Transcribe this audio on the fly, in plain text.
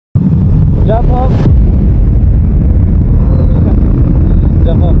Jump off.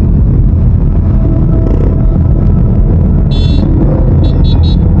 Jump off.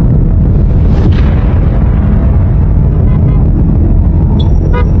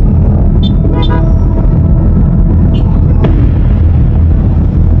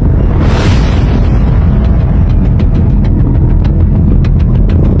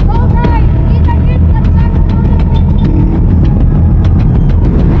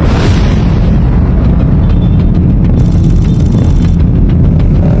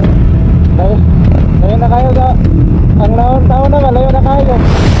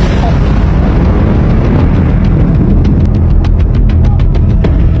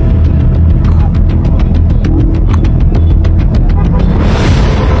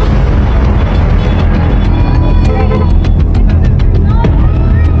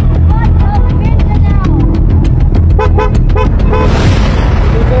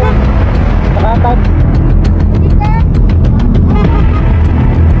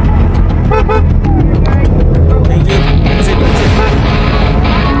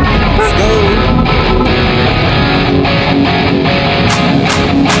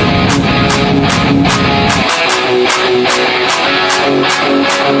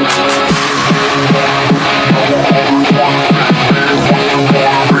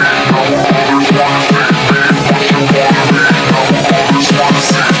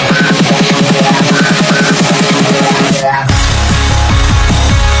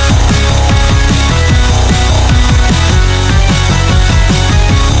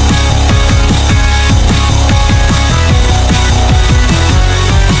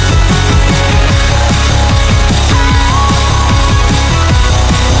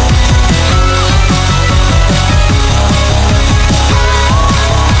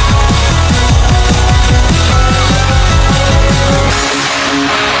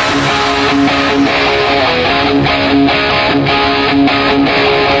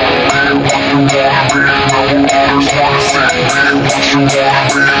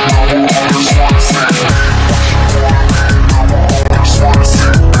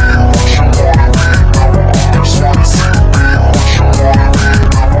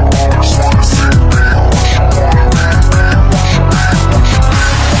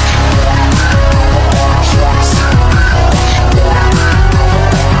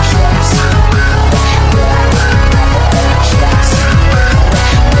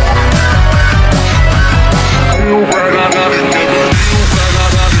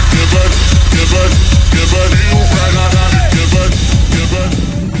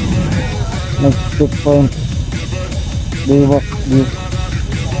 Checkpoint Baywalk di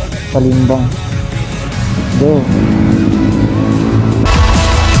Palimbang. Go.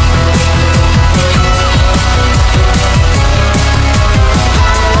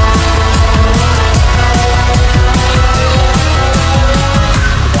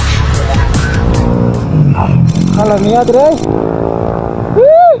 Alamiah guys.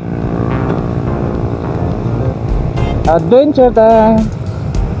 Adventure time.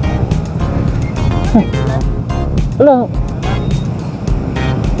 Hello.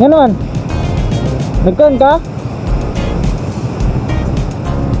 Yan naman. Nagkan ka?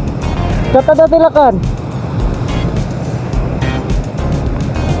 Kata tilakan.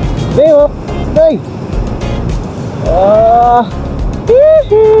 Baywalk. Hey.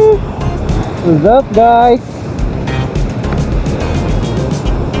 What's up guys?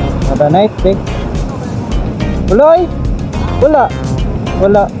 Have a nice day. Wala.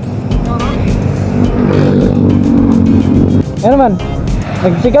 Wala. Ano man?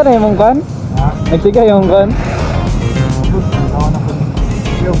 Nagsiga na yung kan? Nagsiga yung kan?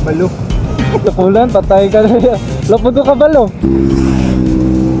 Yung balo. Lapulan, patay ka na yan. Lapod ko ka balo.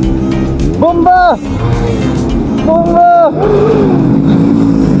 Bomba! Bomba!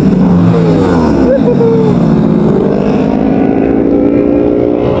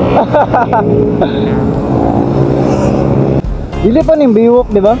 Dili pa ning biwok,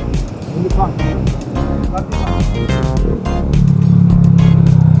 di ba? Dili pa.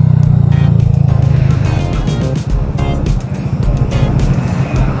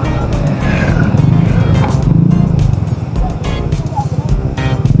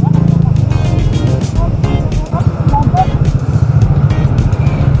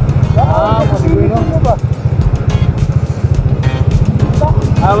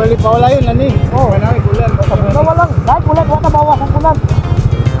 Wali pa wala yun, nani. Wala yung kulan. Wala lang. Dahil kulan, wala bawas ang kulan.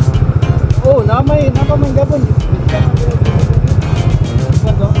 Namay gabon.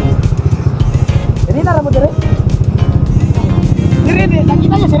 Jadi na mo dire. Dire,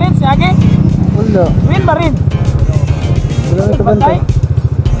 nakita niyo si Red, si Age? Wala. Win ba rin? Wala na kabantay.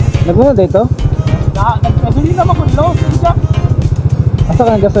 Nagmuna dito? Nagkasulina mo ko nilo. Siya. Asa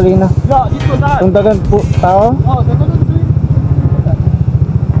ka ng gasolina? Ya, dito na. Kung dagan po tao? Oh, dito na.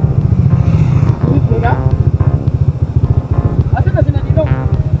 Dito na. Asa na sila dito?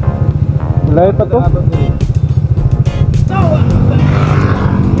 Layo pa to?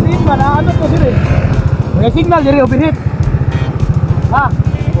 Green ba na? Ano to sila? May signal diri overheat. Ha?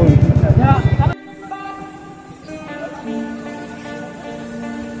 Ya.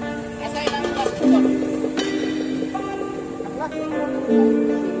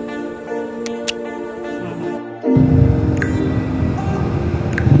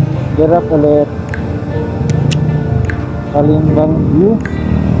 Gerap ulit. Kalimbang view.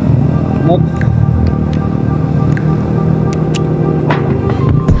 Next.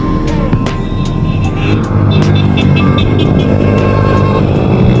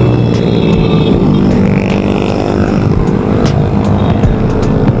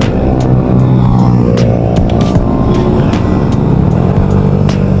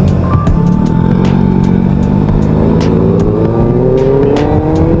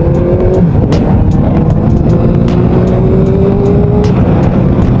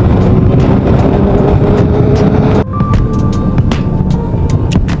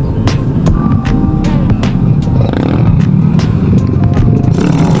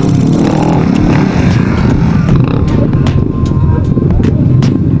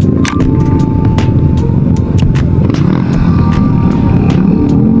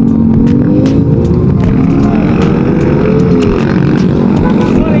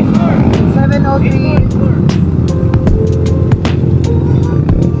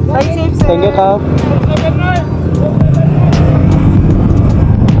 Thank you, Kap.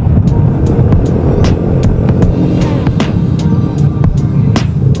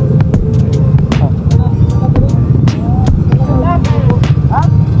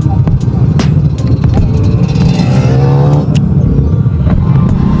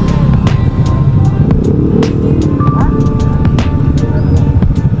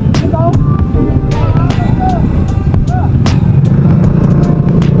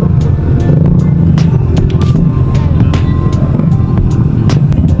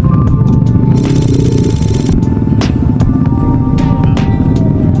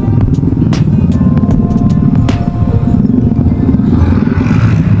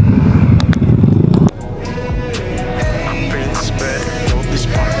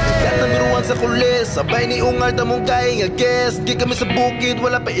 Sabay ni ungal tamong kay nga guest. Di kami sa bukid,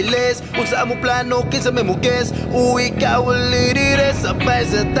 wala pa iles. Kung sa among plano, kinsa may mo guess. Uwi ka, wali dire. Sabay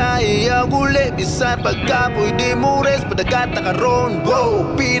sa tayo, guli. Bisan pagkapoy, di mo res. Padagat na karon, wow,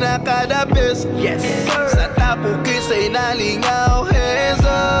 pinaka the best. Yes, sa tapukin sa inalingaw, hands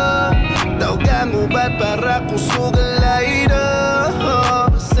up. Tao kang ubat para kusugalay na.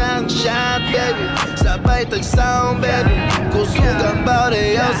 Sang shot, baby. Sabay tag sound, baby. Kusugang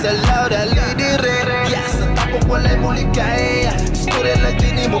bawde, yaw sa loud, alidire. Yes, sa tapok walay muli kaya. Istorya lang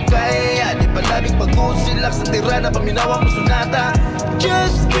din mo kaya. Di palabing pag-usilak sa tirada. Paminawang masunata.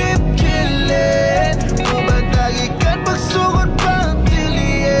 Just keep killing. Kumandagikan pagsugod pang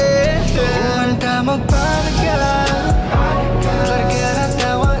tiliye. Kumanta magpanagal. Larga na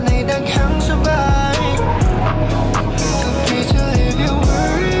tawa na'y daghang sabay. Feel free to live your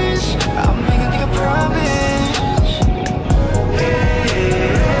words. I'm making a promise.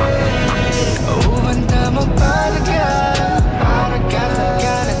 Kumanta magpanagal.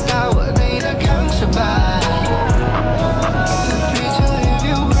 Larga na tawa na'y daghang sabay. Feel free to live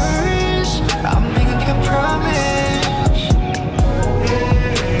your words. I'm making a promise.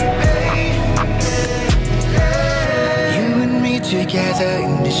 You and me together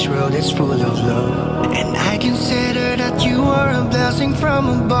in this world that's full of love. And I consider that you are a blessing from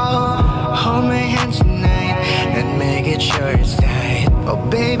above. Hold my hands tonight and make it sure it's tight. Oh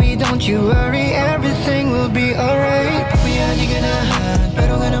baby, don't you worry, everything will be alright. Papayan di ganahan,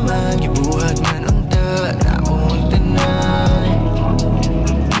 pero nga naman gibuhat man unta na akong tanan.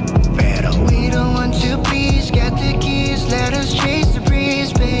 Pero we don't want to please, get the keys, let us chase the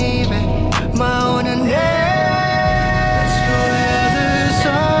breeze, baby. Mauna na. Let's go where the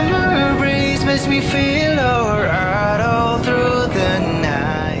summer breeze makes me feel alright all through the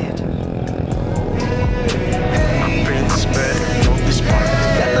night. Prince, don't be smart.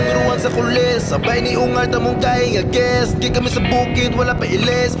 Katamiruan sa kulis, sabay ni ungal tamong kay nga guest. Di kami sa bukid, wala pa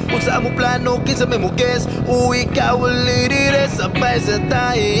iles. Kung sa among plano, kinsa may mo guess. Uwi ka, wali dire. Sabay sa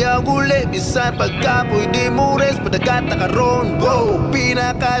tayo, guli. Bisan pagkapoy, di mo res. Padagat na karon, wow,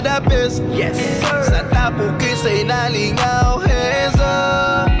 pinaka the best. Yes, sa tapukin sa inalingaw, hands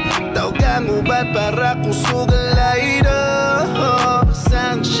up. Tao kang ubat para kusugalay na.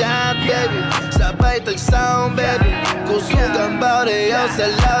 Sang shine. down, baby. Kung sugang bawdeyaw sa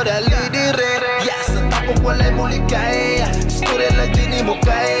loud alidire. Yeah, sa tapok walay muli kaya. Istorya lang din mo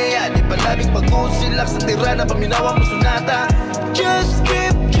kaya. Di palabing pag-usilak sa tirana. Paminawa mo sunata. Just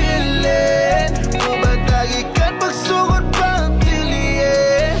keep chillin'. Mabantagi ka't pagsugod pa ang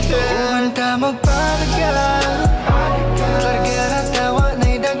tiliye. Kumanta magpalagal. Larga na tawa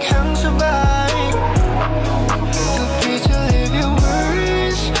na'y daghang sabay. Feel free to leave your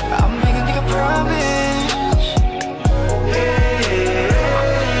worries. I'm making take a promise.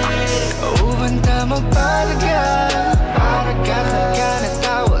 Kumanta magpalagal. Larga na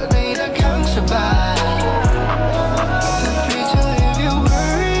tawa na'y daghang sabay. Feel free to leave your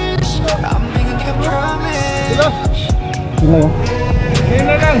worries. I'm making take a promise. Sino yun? Ngayon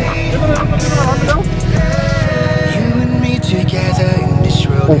na lang. You and me together in this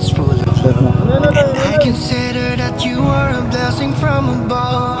world is full of love. And I consider that you are a blessing from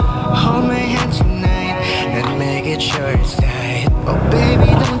above. Hold my hand tonight and make it sure it's tight. Oh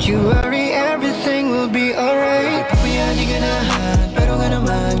baby, don't you worry, everything will be alright. Papayan di ganahan, pero nga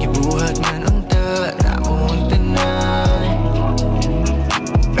naman gibuhat man unta, namunta na.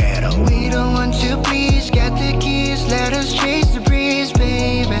 Pero we don't want to please, get the keys, let us chase the breeze,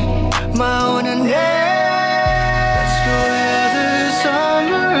 baby. Mauna na. Let's go where the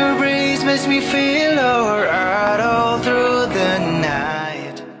summer breeze makes me feel alright all through the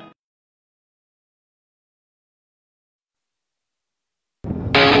night.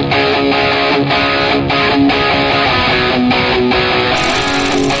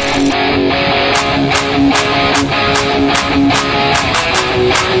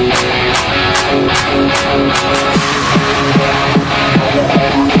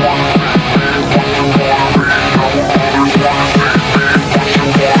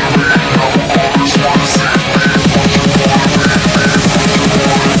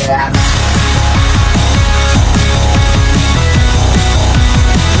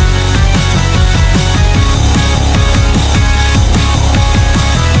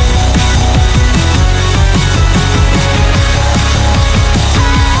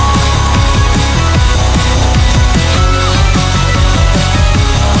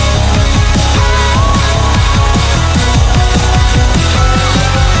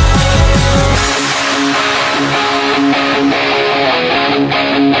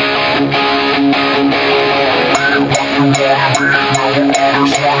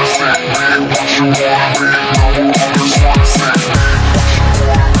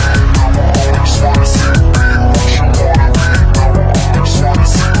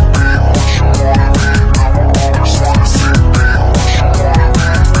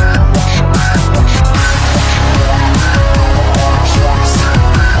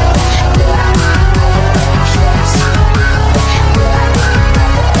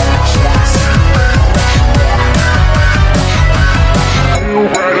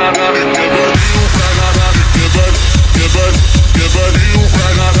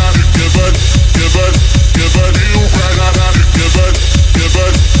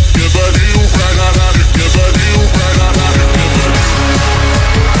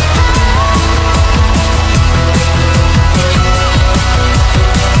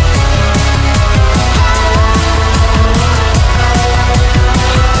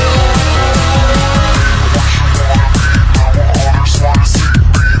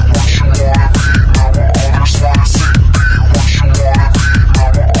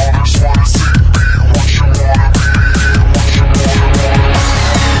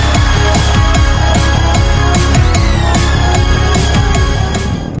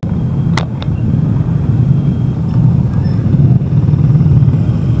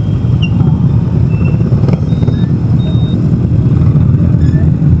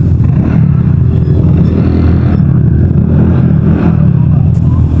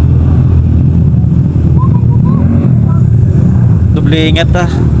 Ingat ta.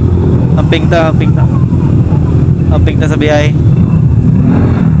 Amping ta sa biyahe.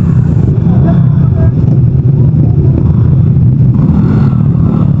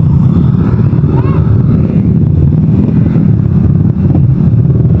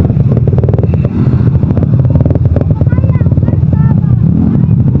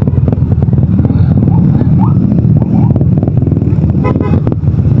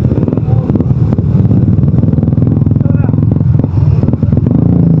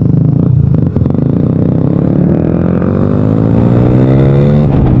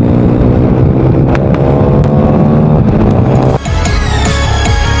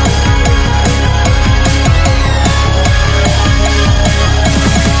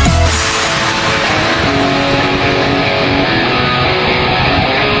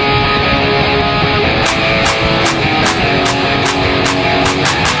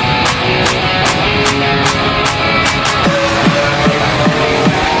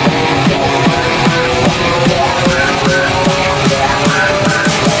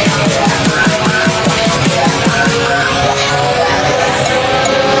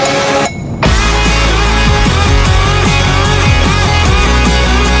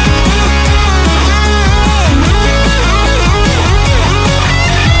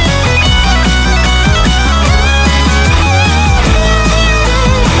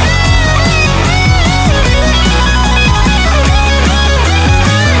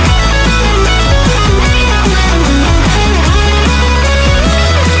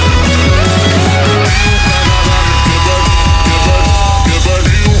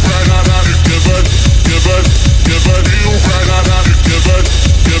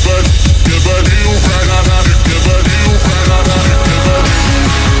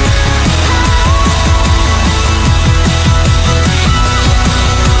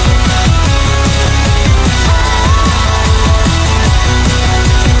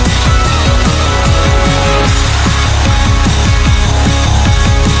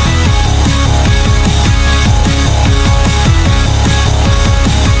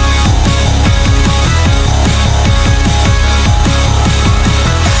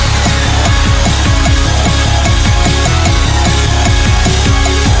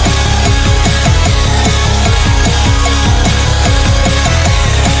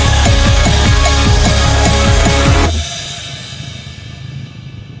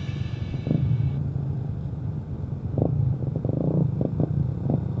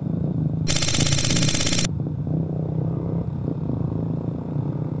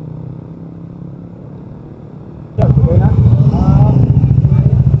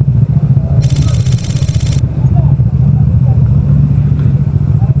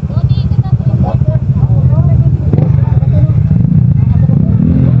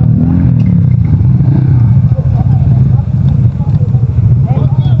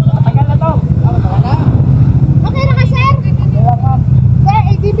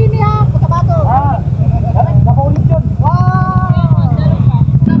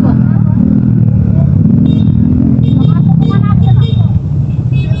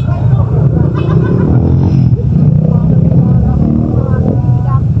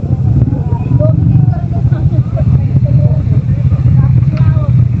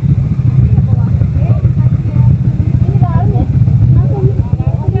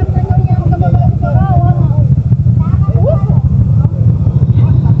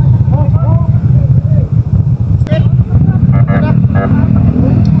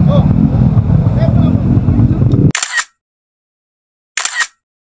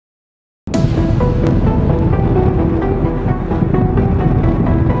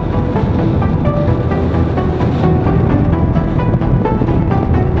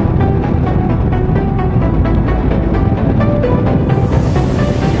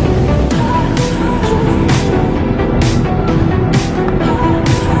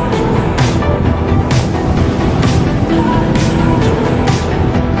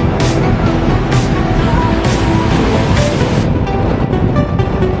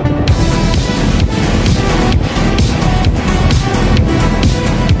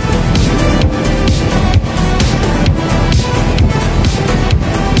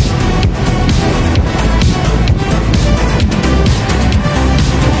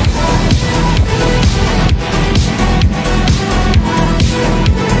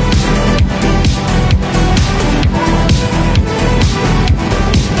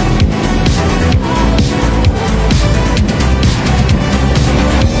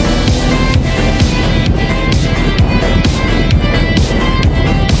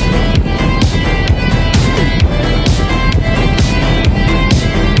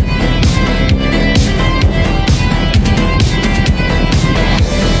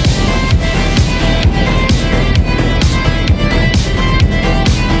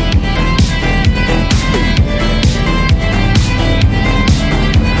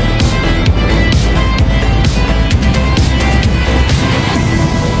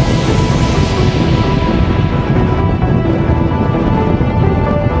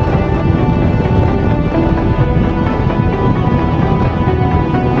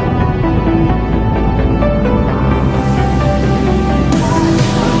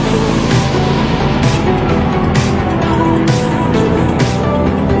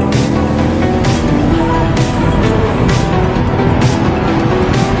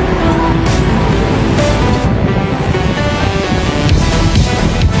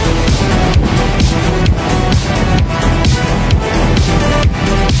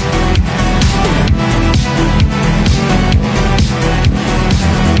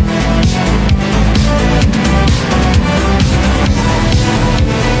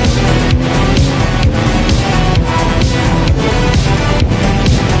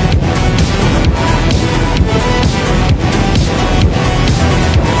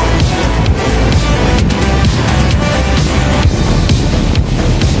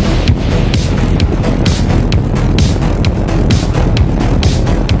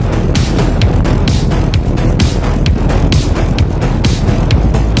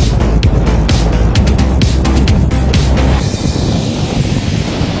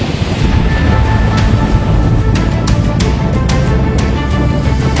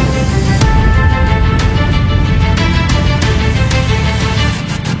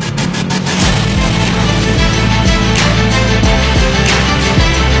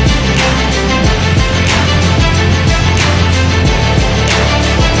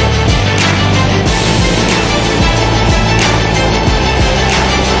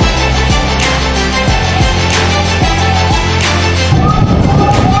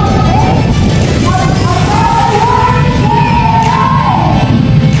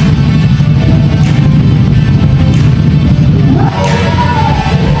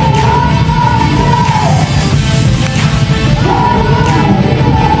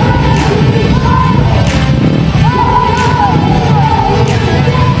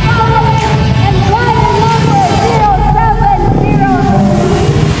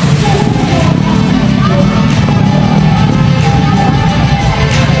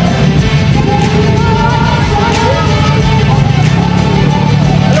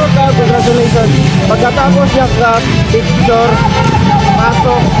 Pagkatapos niya grab, picture,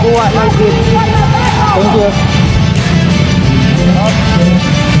 pasok, kuha ng kit. Thank you.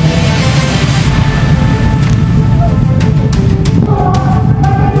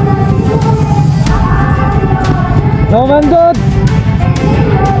 No man good.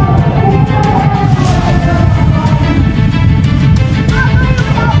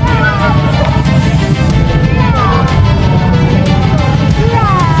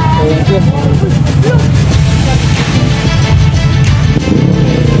 Thank you.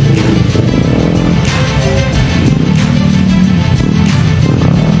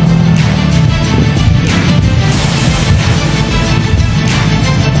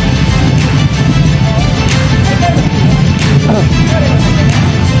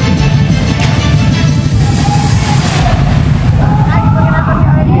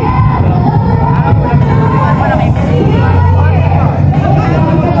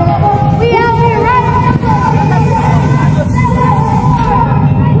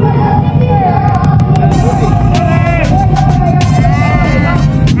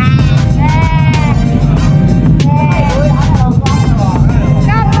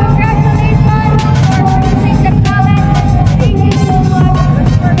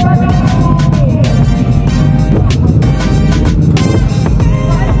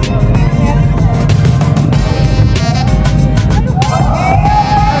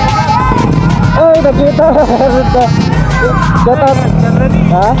 Nakita. Shut up.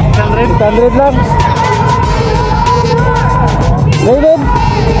 Ha? 600 lang. David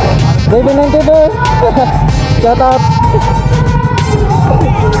 92. Shut up.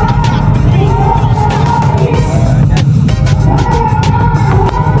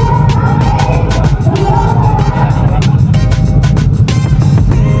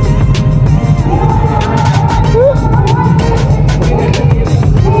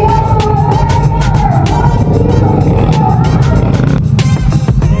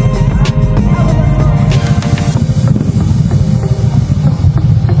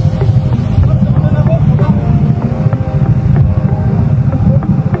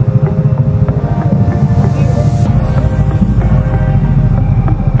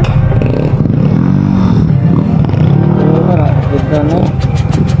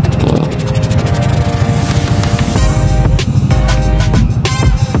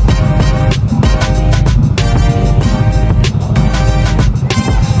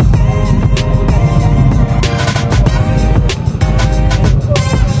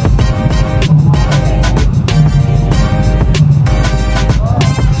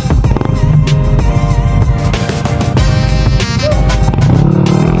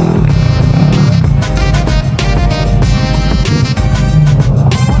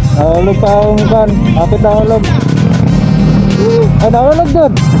 Nahulog pa akong kan. Kapit nahulog. Ay, nahulog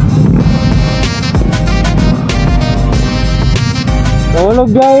doon. Nahulog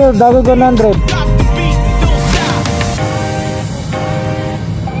dyan. Dago 100.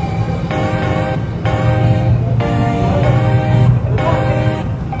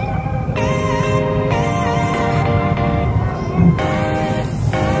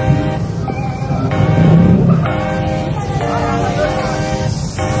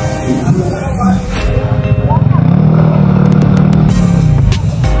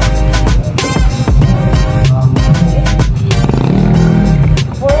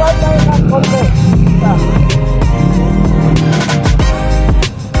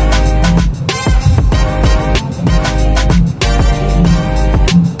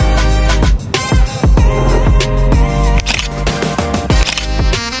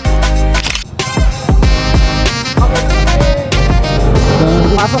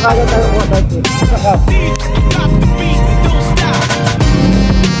 Pasok agad tayo po.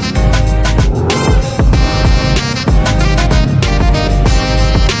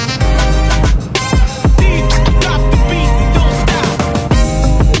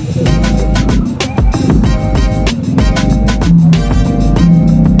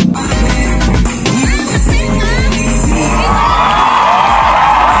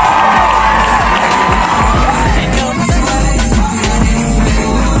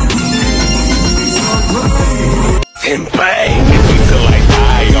 In pain.